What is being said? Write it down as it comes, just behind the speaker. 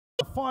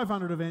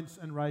500 events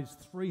and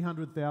raised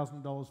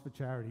 $300,000 for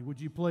charity. Would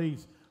you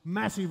please,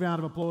 massive round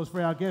of applause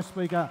for our guest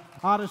speaker,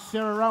 artist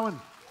Sarah Rowan.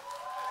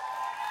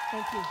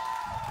 Thank you.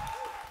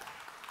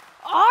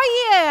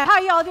 Oh yeah, how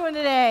y'all doing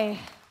today?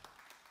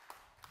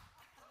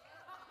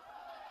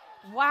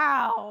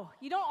 Wow,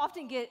 you don't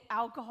often get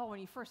alcohol when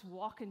you first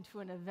walk into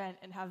an event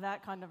and have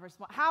that kind of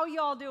response. How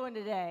y'all doing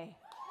today?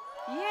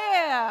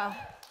 Yeah.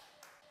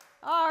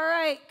 All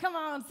right, come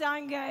on,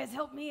 sound guys,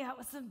 help me out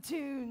with some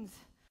tunes.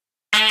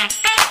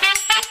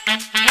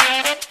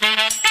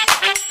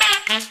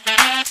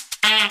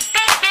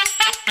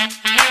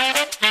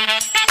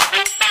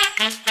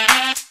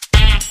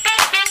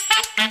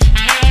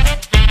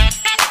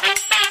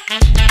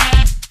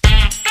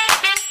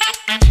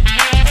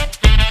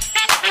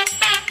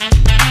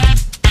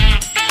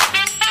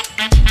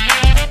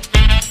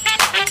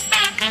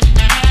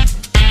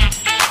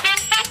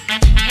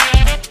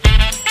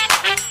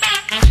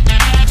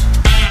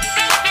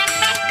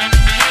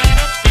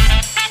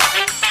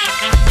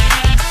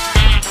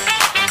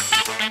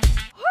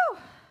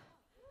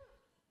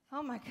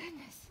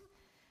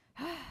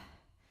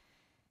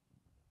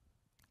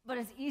 But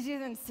it's easier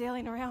than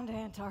sailing around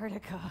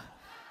Antarctica.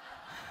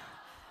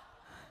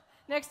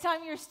 Next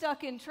time you're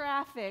stuck in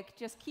traffic,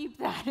 just keep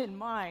that in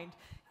mind.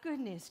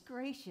 Goodness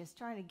gracious,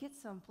 trying to get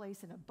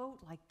someplace in a boat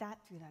like that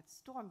through that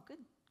storm.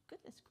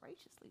 Goodness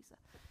gracious, Lisa.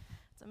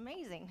 It's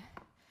amazing.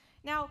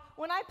 Now,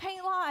 when I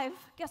paint live,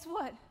 guess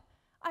what?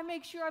 I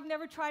make sure I've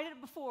never tried it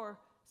before.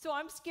 So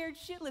I'm scared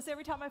shitless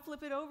every time I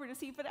flip it over to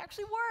see if it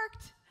actually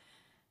worked.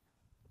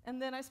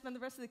 And then I spend the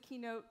rest of the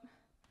keynote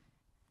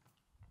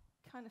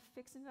kind of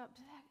fixing it up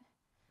to that.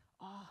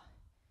 Oh,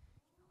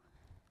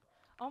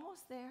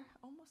 almost there,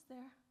 almost there.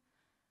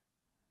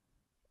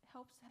 It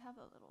helps to have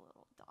a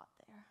little dot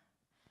there.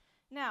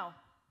 Now,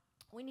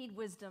 we need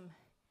wisdom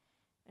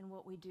in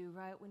what we do,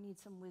 right? We need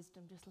some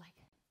wisdom, just like,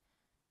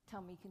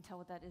 tell me, you can tell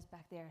what that is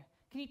back there.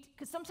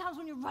 Because sometimes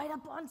when you write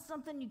up on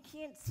something, you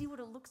can't see what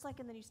it looks like,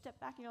 and then you step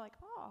back and you're like,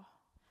 oh.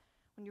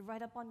 When you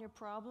write up on your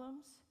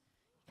problems,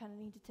 you kind of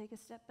need to take a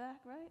step back,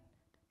 right?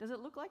 Does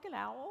it look like an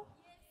owl?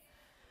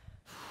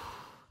 Yes.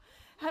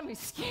 Had me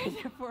scared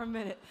there for a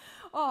minute.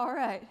 All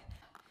right.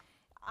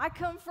 I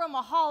come from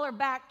a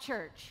holler-back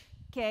church,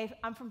 okay?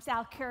 I'm from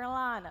South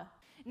Carolina.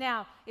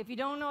 Now, if you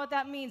don't know what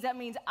that means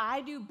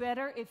I do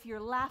better if you're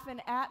laughing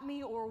at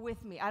me or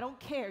with me. I don't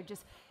care.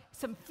 Just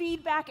some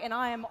feedback and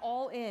I am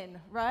all in,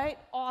 right?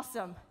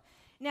 Awesome.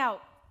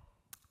 Now,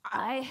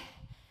 I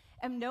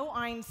am no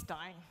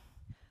Einstein,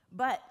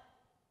 but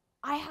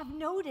I have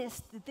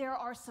noticed that there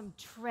are some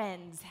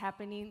trends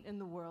happening in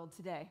the world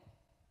today.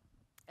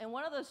 And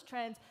one of those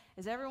trends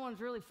is everyone's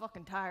really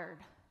fucking tired.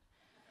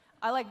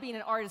 I like being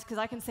an artist because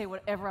I can say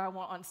whatever I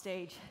want on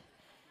stage.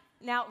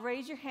 Now,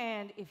 raise your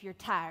hand if you're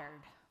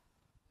tired.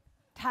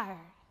 Tired.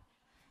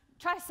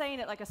 Try saying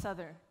it like a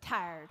Southerner.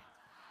 Tired.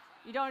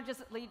 You don't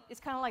just, it's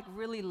kind of like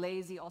really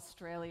lazy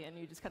Australian.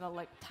 You just kind of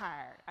like,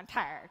 tired. I'm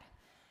tired.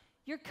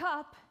 Your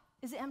cup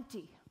is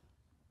empty.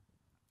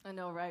 I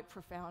know, right?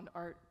 Profound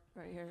art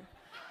right here.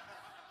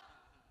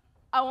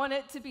 I want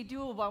it to be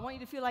doable. I want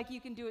you to feel like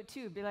you can do it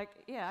too. Be like,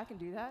 yeah, I can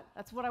do that.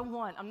 That's what I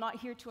want. I'm not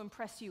here to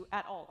impress you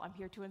at all. I'm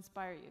here to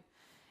inspire you.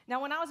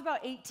 Now, when I was about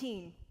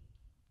 18,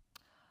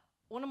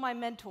 one of my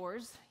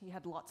mentors, you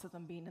had lots of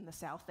them being in the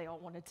South, they all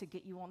wanted to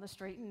get you on the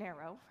straight and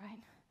narrow, right?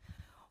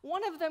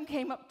 One of them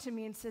came up to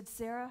me and said,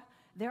 Sarah,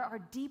 there are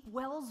deep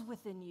wells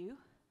within you,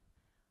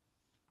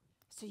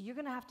 so you're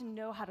going to have to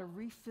know how to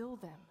refill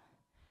them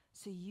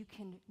so you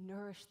can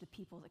nourish the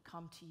people that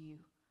come to you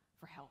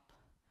for help.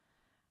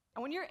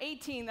 And when you're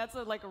 18, that's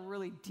like a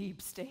really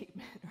deep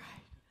statement,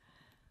 right?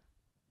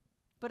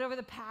 But over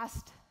the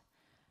past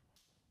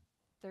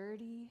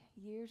 30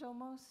 years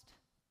almost,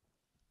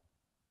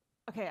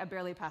 okay, I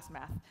barely passed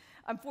math.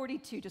 I'm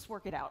 42, just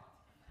work it out.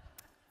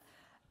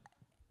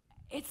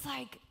 It's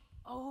like,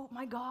 oh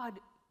my God,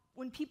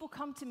 when people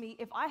come to me,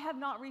 if I have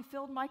not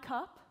refilled my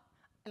cup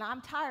and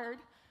I'm tired,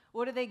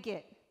 what do they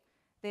get?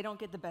 They don't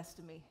get the best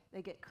of me.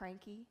 They get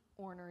cranky,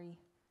 ornery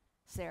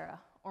Sarah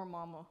or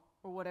mama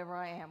or whatever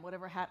I am,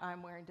 whatever hat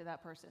I'm wearing to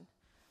that person.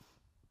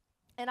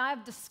 And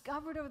I've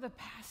discovered over the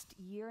past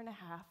year and a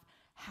half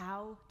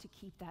how to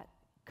keep that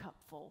cup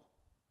full.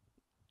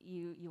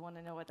 You want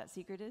to know what that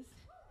secret is?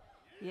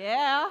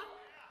 Yeah,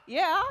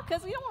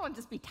 because you don't want to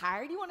just be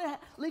tired. You want to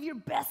live your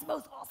best,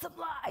 most awesome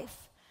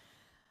life.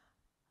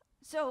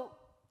 So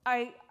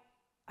I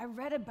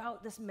read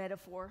about this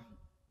metaphor.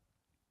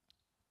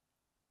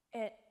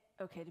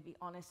 Okay, to be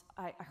honest,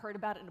 I heard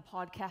about it in a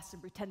podcast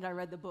and pretended I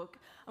read the book.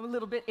 I'm a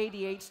little bit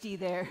ADHD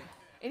there.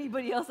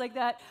 Anybody else like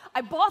that?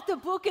 I bought the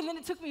book, and then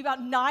it took me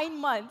about 9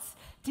 months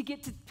to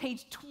get to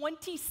page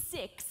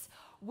 26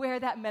 where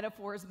that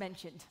metaphor is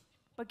mentioned.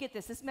 But get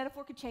this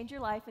metaphor could change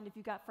your life, and if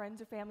you've got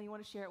friends or family you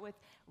want to share it with,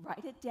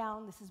 write it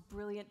down. This is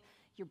brilliant.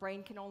 Your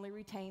brain can only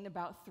retain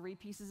about 3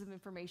 pieces of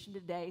information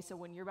today, so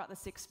when you're about the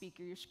 6th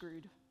speaker, you're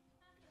screwed.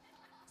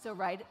 So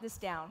write this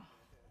down.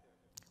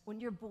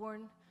 When you're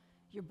born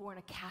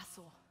a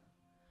castle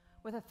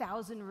with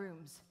 1,000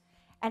 rooms,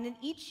 And in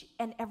each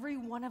and every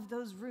one of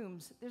those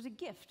rooms, there's a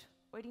gift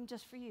waiting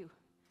just for you.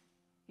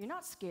 You're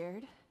not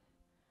scared.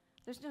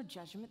 There's no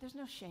judgment. There's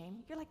no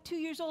shame. You're like 2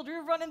 years old.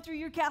 You're running through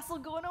your castle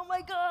going, oh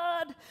my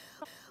God,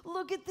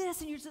 look at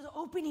this. And you're just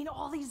opening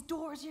all these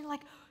doors. And you're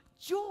like,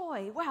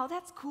 joy. Wow,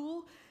 that's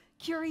cool.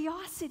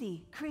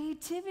 Curiosity,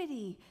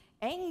 creativity,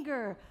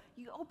 anger.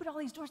 You open all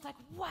these doors like,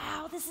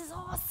 wow, this is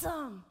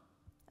awesome.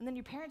 And then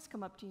your parents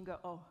come up to you and go,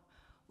 oh,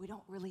 we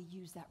don't really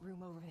use that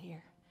room over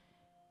here.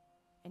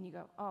 And you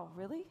go, oh,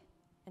 really?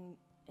 And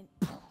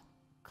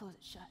close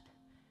it shut.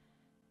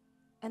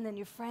 And then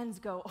your friends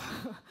go,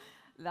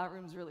 that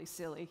room's really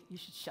silly. You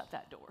should shut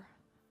that door.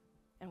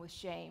 And with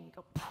shame, you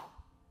go,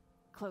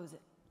 close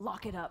it,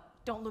 lock it up,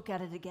 don't look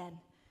at it again.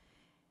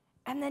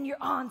 And then your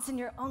aunts and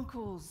your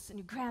uncles and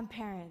your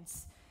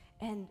grandparents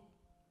and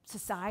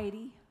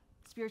society,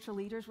 spiritual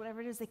leaders,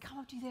 whatever it is, they come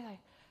up to you, they're like,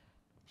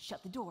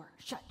 shut the door,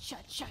 shut,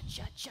 shut, shut,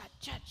 shut, shut,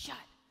 shut, shut.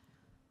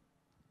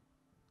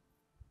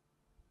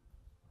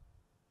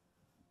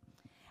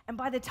 And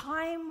by the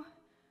time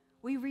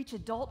we reach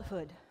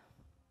adulthood,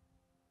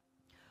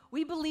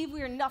 we believe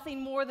we are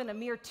nothing more than a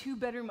mere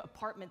 2-bedroom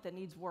apartment that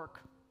needs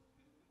work.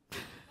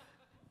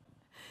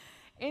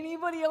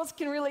 Anybody else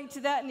can relate to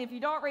that? And if you're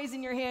not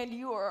raising your hand,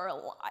 you are a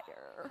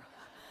liar.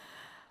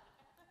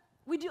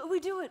 We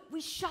do it.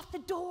 We shut the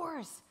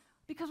doors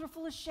because we're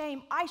full of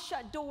shame. I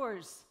shut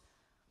doors.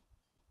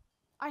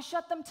 I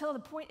shut them till the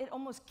point it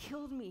almost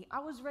killed me.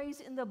 I was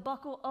raised in the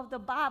buckle of the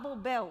Bible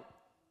Belt.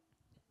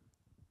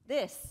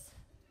 This.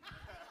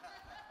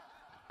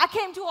 I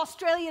came to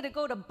Australia to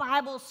go to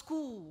Bible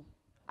school.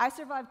 I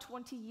survived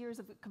 20 years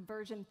of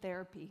conversion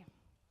therapy.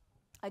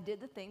 I did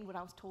the thing what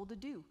I was told to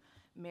do.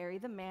 Marry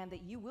the man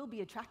that you will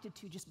be attracted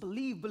to. Just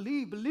believe,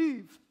 believe,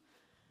 believe.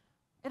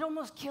 It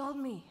almost killed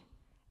me.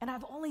 And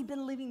I've only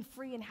been living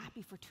free and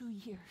happy for 2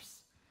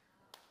 years.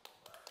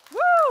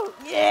 Woo!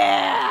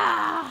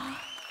 Yeah!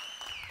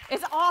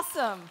 It's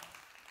awesome.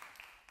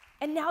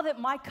 And now that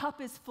my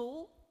cup is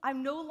full,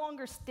 I'm no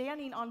longer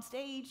standing on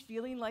stage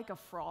feeling like a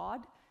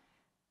fraud.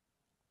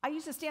 I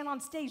used to stand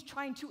on stage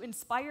trying to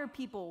inspire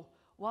people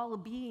while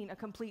being a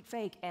complete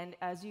fake. And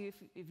as if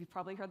you've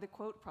probably heard the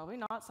quote, probably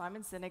not,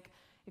 Simon Sinek,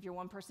 if you're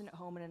one person at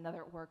home and another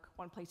at work,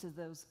 one place of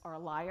those are a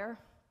liar.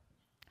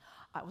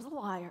 I was a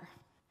liar.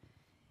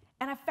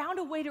 And I found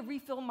a way to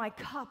refill my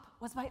cup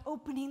was by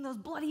opening those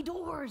bloody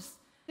doors.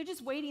 They're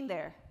just waiting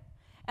there.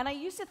 And I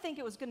used to think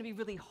it was going to be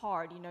really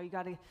hard. You know, you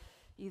got to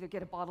either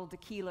get a bottle of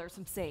tequila or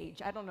some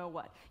sage. I don't know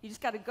what. You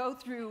just got to go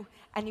through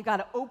and you got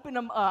to open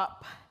them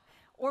up.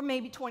 Or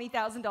maybe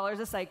 $20,000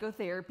 of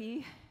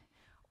psychotherapy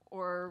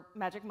or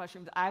magic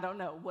mushrooms. I don't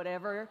know.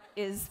 Whatever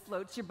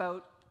floats your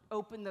boat,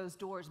 open those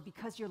doors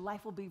because your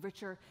life will be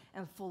richer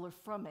and fuller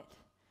from it.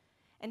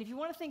 And if you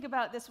want to think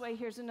about it this way,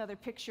 here's another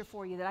picture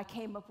for you that I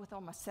came up with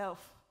on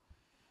myself.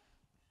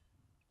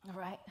 All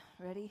right,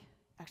 ready?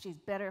 Actually,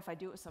 it's better if I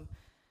do it with some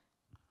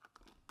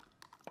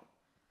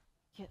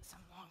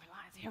longer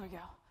lines. Here we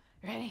go.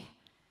 Ready?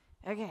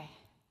 Okay.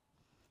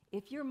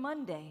 If your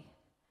Monday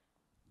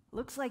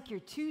looks like your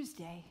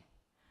Tuesday,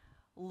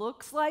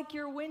 looks like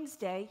your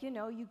Wednesday, you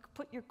know, you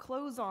put your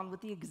clothes on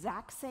with the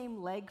exact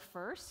same leg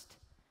first.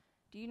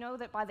 Do you know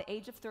that by the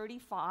age of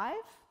 35,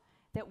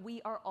 that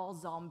we are all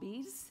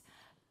zombies?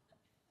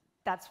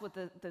 That's what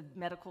the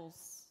medical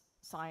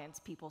science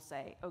people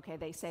say. Okay,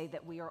 they say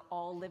that we are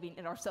all living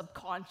in our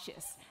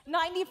subconscious.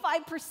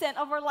 95%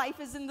 of our life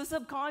is in the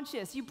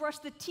subconscious. You brush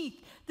the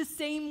teeth the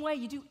same way.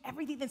 You do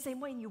everything the same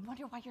way, and you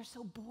wonder why you're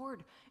so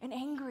bored and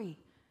angry.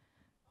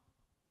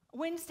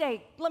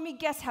 Wednesday, let me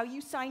guess how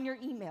you sign your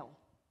email.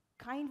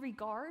 Kind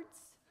regards?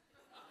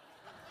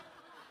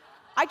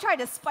 I try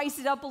to spice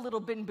it up a little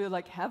bit and be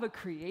like, have a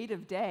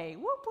creative day.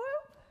 Whoop,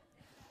 whoop.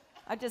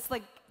 I just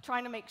like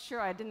trying to make sure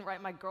I didn't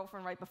write my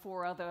girlfriend right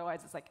before,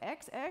 otherwise it's like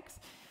XX.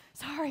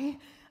 Sorry.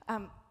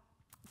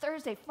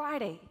 Thursday,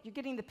 Friday, you're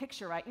getting the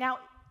picture, right? Now,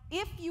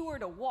 if you were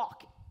to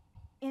walk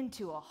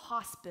into a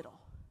hospital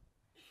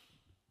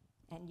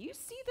and you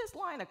see this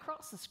line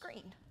across the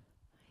screen,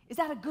 is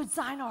that a good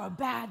sign or a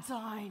bad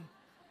sign?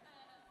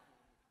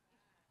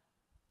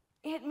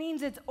 It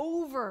means it's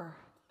over.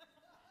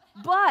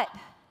 But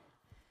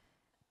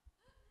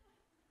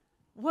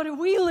what do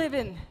we live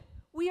in?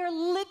 We are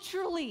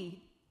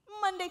literally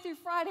Monday through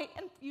Friday,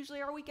 and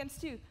usually our weekends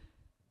too,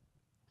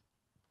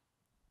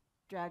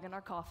 dragging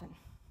our coffin.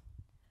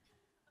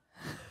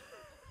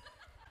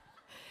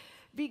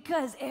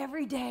 Because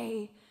every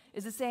day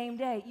is the same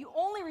day. You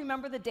only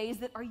remember the days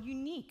that are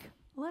unique,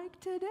 like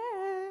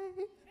today,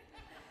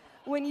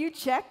 when you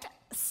checked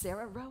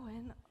Sarah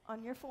Rowan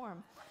on your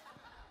form.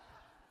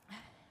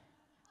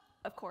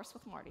 Of course,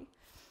 with Marty.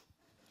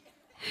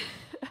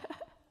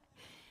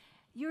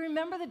 You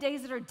remember the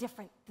days that are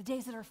different, the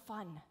days that are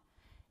fun.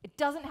 It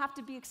doesn't have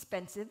to be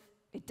expensive.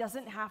 It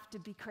doesn't have to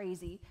be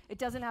crazy. It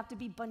doesn't have to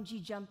be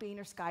bungee jumping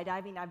or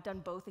skydiving. I've done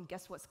both, and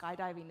guess what?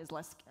 Skydiving is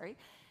less scary.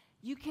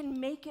 You can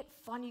make it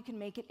fun. You can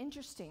make it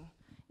interesting.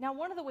 Now,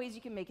 one of the ways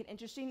you can make it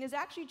interesting is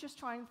actually just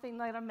trying the thing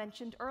that I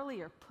mentioned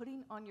earlier,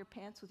 putting on your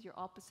pants with your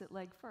opposite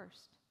leg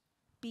first.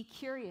 Be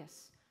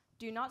curious.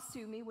 Do not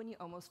sue me when you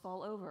almost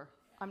fall over.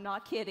 I'm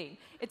not kidding.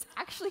 It's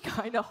actually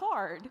kind of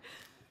hard.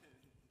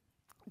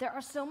 There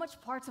are so much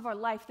parts of our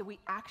life that we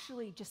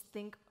actually just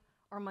think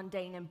are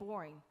mundane and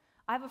boring.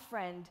 I have a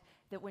friend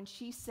that when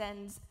she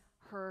sends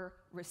her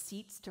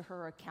receipts to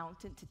her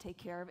accountant to take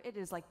care of it, it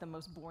is like the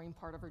most boring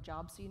part of her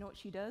job. So you know what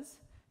she does?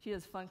 She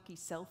does funky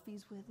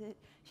selfies with it.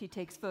 She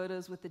takes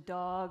photos with the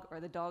dog or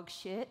the dog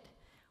shit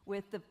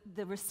with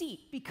the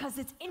receipt because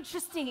it's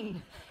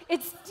interesting.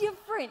 It's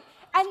different.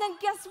 And then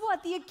guess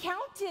what? The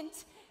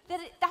accountant,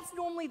 that's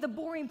normally the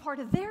boring part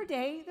of their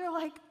day. They're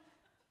like,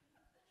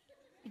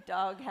 your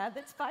dog had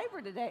its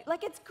fiber today.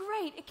 Like, it's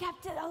great. It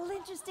kept it all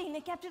interesting.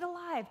 It kept it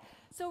alive.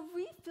 So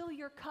refill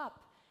your cup.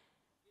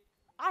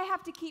 I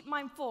have to keep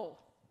mine full,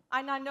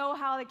 and I know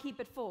how to keep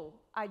it full.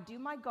 I do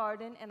my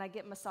garden, and I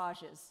get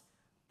massages.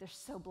 They're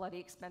so bloody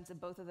expensive,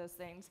 both of those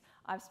things.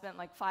 I've spent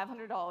like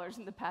 $500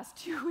 in the past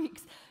 2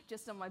 weeks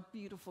just on my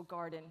beautiful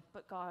garden.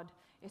 But God,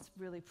 it's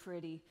really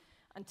pretty.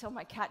 Until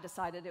my cat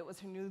decided it was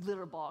her new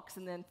litter box.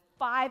 And then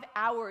 5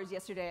 hours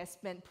yesterday I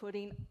spent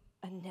putting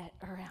a net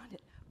around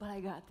it. But I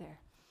got there.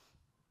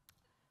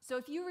 So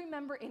if you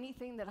remember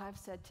anything that I've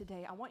said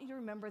today, I want you to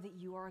remember that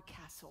you are a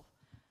castle.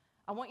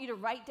 I want you to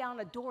write down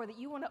a door that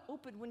you want to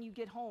open when you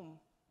get home,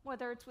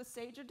 whether it's with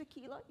sage or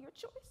tequila, your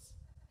choice.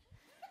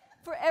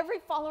 For every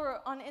follower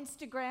on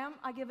Instagram,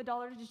 I give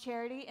 $1 to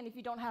charity, and if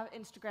you don't have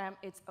Instagram,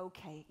 it's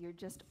okay. You're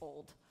just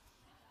old.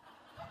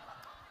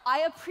 I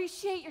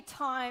appreciate your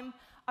time.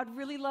 I'd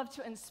really love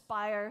to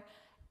inspire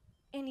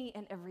any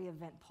and every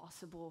event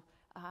possible.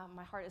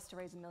 My heart is to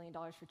raise $1 million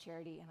for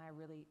charity, and I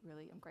really,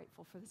 really am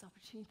grateful for this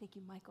opportunity. Thank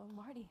you, Michael and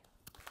Marty.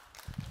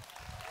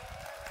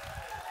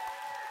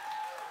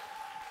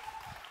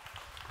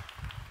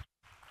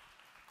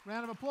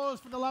 Round of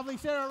applause for the lovely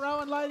Sarah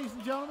Rowan, ladies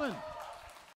and gentlemen.